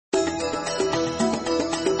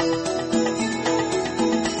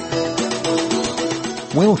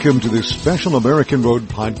Welcome to this special American Road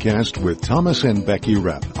podcast with Thomas and Becky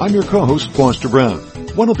Repp. I'm your co-host, Foster Brown.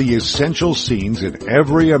 One of the essential scenes in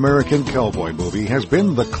every American cowboy movie has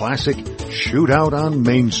been the classic shootout on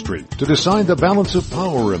Main Street to decide the balance of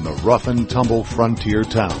power in the rough and tumble frontier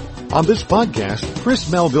town. On this podcast,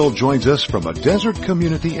 Chris Melville joins us from a desert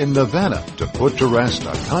community in Nevada to put to rest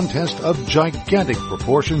a contest of gigantic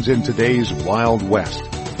proportions in today's Wild West.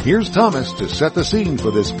 Here's Thomas to set the scene for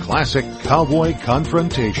this classic cowboy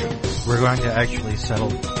confrontation. We're going to actually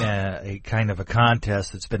settle a kind of a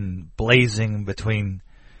contest that's been blazing between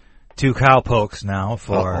two cowpokes now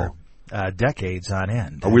for decades on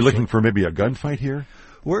end. Are we looking for maybe a gunfight here?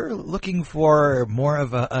 We're looking for more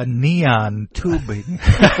of a neon tubing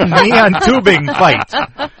fight.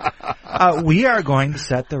 We are going to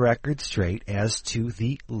set the record straight as to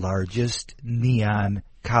the largest neon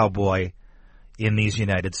cowboy in these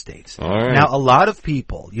United States. All right. Now, a lot of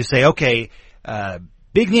people, you say, okay,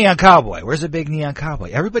 big neon cowboy. Where's a big neon cowboy?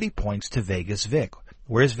 Everybody points to Vegas Vic.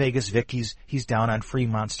 Where's Vegas Vic? He's down on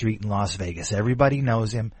Fremont Street in Las Vegas. Everybody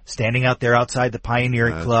knows him, standing out there outside the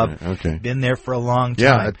Pioneer Club. Okay. Been there for a long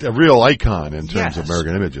time. Yeah, a real icon in terms of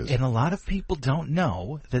American images. And a lot of people don't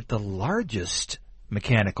know that the largest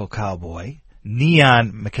mechanical cowboy, neon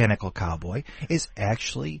mechanical cowboy, is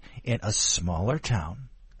actually in a smaller town,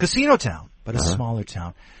 casino town, but a smaller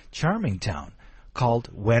town, charming town, called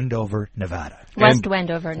Wendover, Nevada. West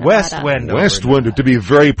Wendover, Nevada. West Wendover, to be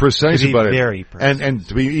very precise about it. Very precise. And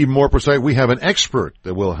to be even more precise, we have an expert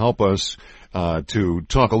that will help us to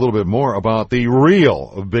talk a little bit more about the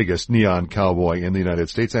real biggest neon cowboy in the United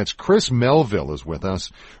States. That's Chris Melville is with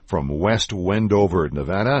us from West Wendover,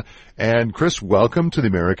 Nevada. And Chris, welcome to the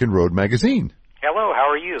American Road Magazine. Hello, how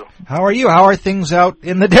are you? How are you? How are things out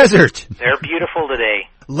in the desert? They're beautiful today.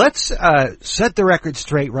 Let's set the record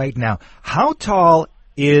straight right now. How tall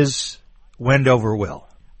is Wendover Will?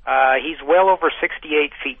 He's well over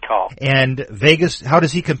 68 feet tall. And Vegas, how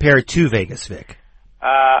does he compare to Vegas Vic?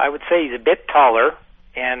 I would say he's a bit taller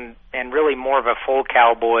and really more of a full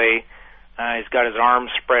cowboy. He's got his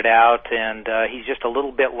arms spread out, and he's just a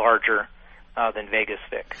little bit larger than Vegas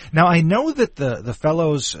Vic. Now, I know that the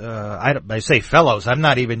fellows, I say fellows, I'm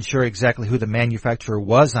not even sure exactly who the manufacturer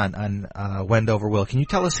was on Wendover Will. Can you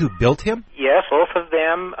tell us who built him? Yes, both of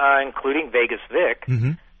them, including Vegas Vic,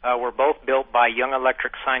 were both built by Young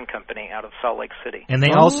Electric Sign Company out of Salt Lake City. And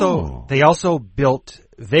they also built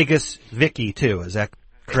Vegas Vicky too, is that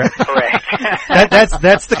correct? Correct.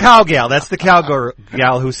 That's the cowgal. That's the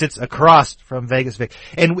cowgirl who sits across from Vegas Vic.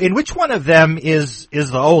 And which one of them is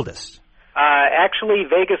the oldest? Actually,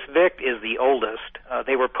 Vegas Vic is the oldest.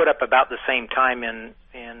 They were put up about the same time in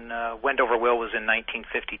Wendover Will was in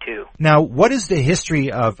 1952. Now, what is the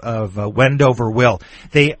history of Wendover Will?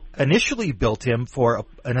 They initially built him for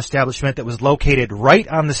an establishment that was located right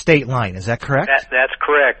on the state line. Is that correct? That's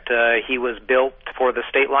correct. He was built for the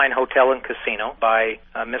State Line Hotel and Casino by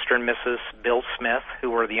Mr. and Mrs. Bill Smith, who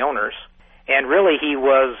were the owners. And really, he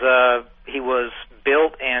was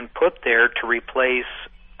built and put there to replace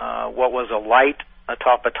what was a light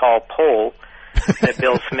atop a tall pole that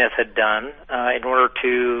Bill Smith had done in order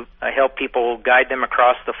to help people guide them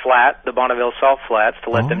across the flat, the Bonneville Salt Flats, to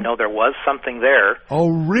let them know there was something there. Oh,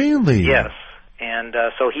 really? Yes. And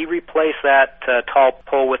so he replaced that tall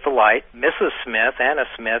pole with the light. Mrs. Smith, Anna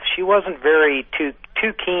Smith, she wasn't very too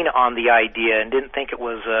keen on the idea and didn't think it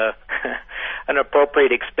was an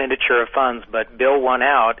appropriate expenditure of funds, but Bill won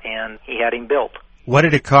out and he had him built. What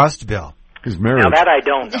did it cost, Bill? His marriage. Now that I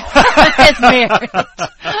don't know. His marriage.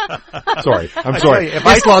 I'm sorry. If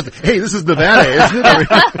I lost, hey, this is Nevada, isn't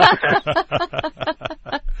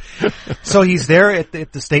it? So he's there at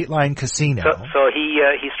the State Line Casino. So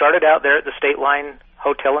he started out there at the State Line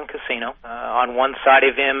Hotel and Casino. On one side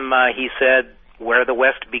of him, he said, "Where the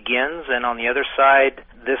West begins," and on the other side,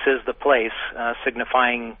 "This is the place,"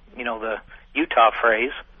 signifying, the Utah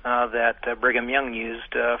phrase that Brigham Young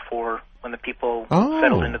used for when the people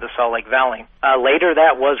settled into the Salt Lake Valley. Later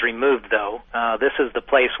that was removed, though. "This is the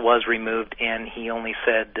place" was removed, and he only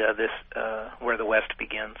said where the West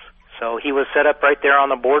begins. So he was set up right there on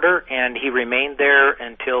the border, and he remained there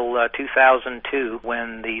until 2002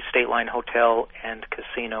 when the State Line Hotel and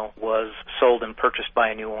Casino was sold and purchased by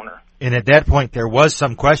a new owner. And at that point, there was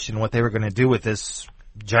some question what they were going to do with this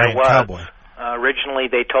giant cowboy. Originally,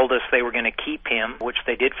 they told us they were going to keep him, which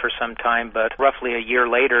they did for some time, but roughly a year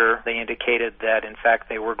later, they indicated that, in fact,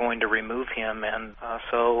 they were going to remove him. And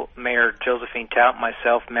so Mayor Josephine Tout and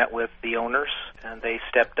myself met with the owners, and they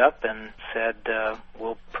stepped up and said,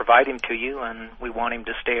 we'll provide him to you, and we want him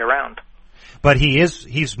to stay around. But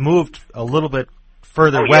he's moved a little bit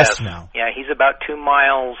further west now. Yeah, he's about 2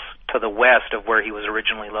 miles to the west of where he was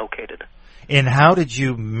originally located. And how did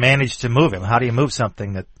you manage to move him? How do you move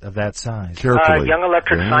something of that size? Carefully. Young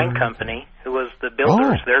Electric Sign Company, who was the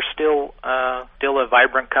builders, they're still a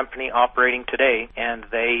vibrant company operating today, and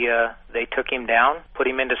they took him down, put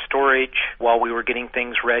him into storage while we were getting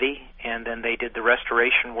things ready, and then they did the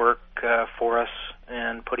restoration work for us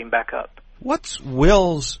and put him back up. What's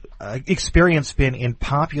Will's experience been in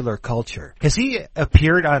popular culture? Has he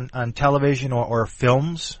appeared on television or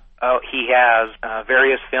films? Oh, he has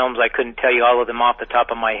various films. I couldn't tell you all of them off the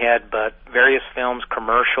top of my head, but various films,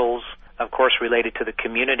 commercials, of course, related to the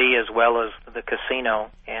community as well as the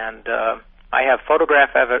casino. And I have photograph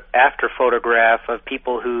after photograph of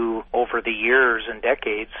people who, over the years and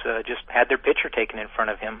decades, just had their picture taken in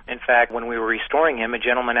front of him. In fact, when we were restoring him, a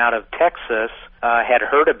gentleman out of Texas had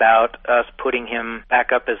heard about us putting him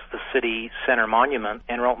back up as the city center monument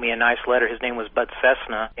and wrote me a nice letter. His name was Bud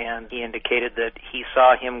Cessna, and he indicated that he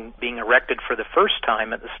saw him being erected for the first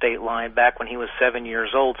time at the state line back when he was 7 years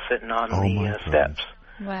old, sitting on the steps.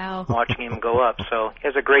 Wow. Watching him go up. So he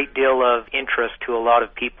has a great deal of interest to a lot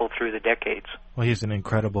of people through the decades. Well, he's an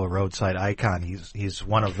incredible roadside icon. He's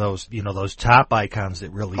one of those, those top icons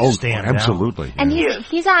that really stand out. Absolutely. And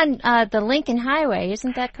he's on the Lincoln Highway,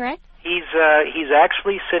 isn't that correct? He's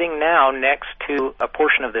actually sitting now next to a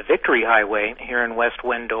portion of the Victory Highway here in West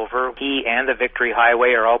Wendover. He and the Victory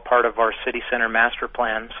Highway are all part of our city center master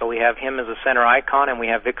plan. So we have him as a center icon, and we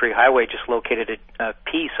have Victory Highway just located a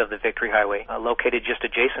piece of the Victory Highway located just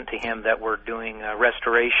adjacent to him that we're doing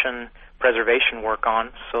restoration, preservation work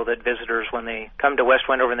on, so that visitors, when they come to West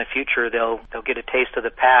Wendover in the future, they'll get a taste of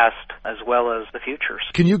the past as well as the futures.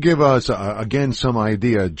 Can you give us again some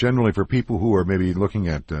idea, generally for people who are maybe looking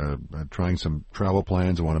at trying some travel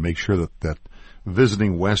plans and want to make sure that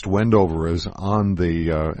visiting West Wendover is on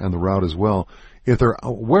the route as well?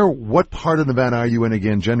 What part of Nevada are you in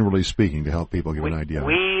again, generally speaking, to help people give an idea?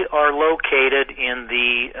 We are located in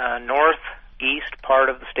the northeast part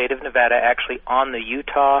of the state of Nevada, actually on the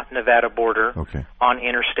Utah-Nevada border, on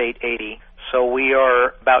Interstate 80. So we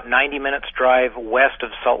are about 90 minutes drive west of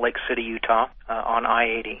Salt Lake City, Utah, on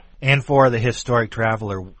I-80. And for the historic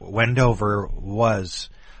traveler, Wendover was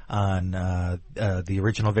on the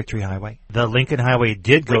original Victory Highway. The Lincoln Highway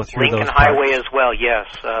did go through Lincoln those parts. Highway as well, yes.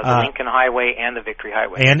 The Lincoln Highway and the Victory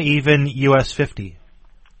Highway. And even US 50.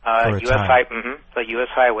 The U.S.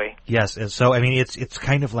 Highway. Yes, and so, I mean, it's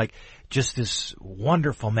kind of like just this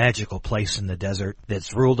wonderful, magical place in the desert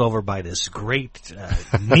that's ruled over by this great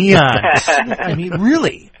neon. I mean,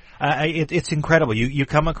 really. It's incredible. You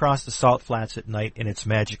come across the salt flats at night, and it's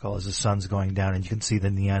magical as the sun's going down, and you can see the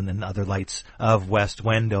neon and other lights of West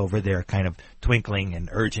Wendover there kind of twinkling and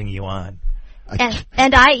urging you on.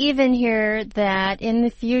 And I even hear that in the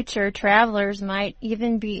future, travelers might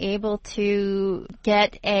even be able to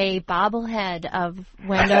get a bobblehead of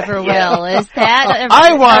Wendover Will. Is that?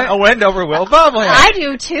 I want a Wendover Will bobblehead. I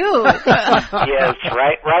do too. Yes,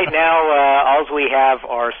 right now, all we have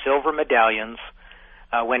are silver medallions.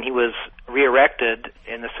 When he was re-erected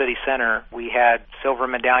in the city center, we had silver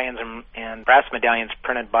medallions and brass medallions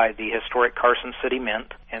printed by the historic Carson City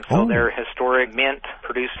Mint. And so their historic mint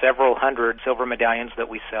produced several hundred silver medallions that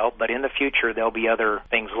we sell. But in the future, there'll be other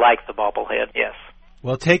things like the bobblehead, yes.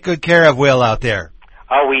 Well, take good care of Will out there.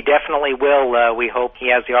 Oh, we definitely will. We hope he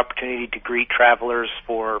has the opportunity to greet travelers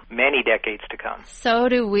for many decades to come. So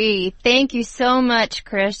do we. Thank you so much,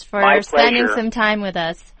 Chris, for spending some time with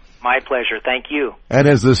us. My pleasure. Thank you. And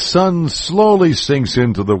as the sun slowly sinks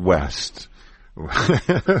into the west,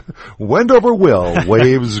 Wendover Will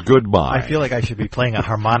waves goodbye. I feel like I should be playing a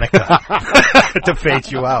harmonica to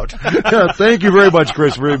fade you out. Thank you very much,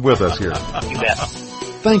 Chris, for being with us here. You bet.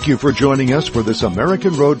 Thank you for joining us for this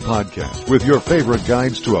American Road podcast with your favorite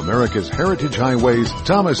guides to America's heritage highways,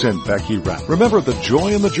 Thomas and Becky Rapp. Remember, the joy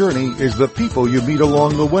in the journey is the people you meet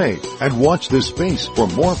along the way. And watch this space for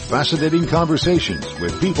more fascinating conversations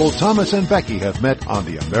with people Thomas and Becky have met on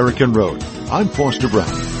the American Road. I'm Foster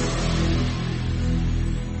Brown.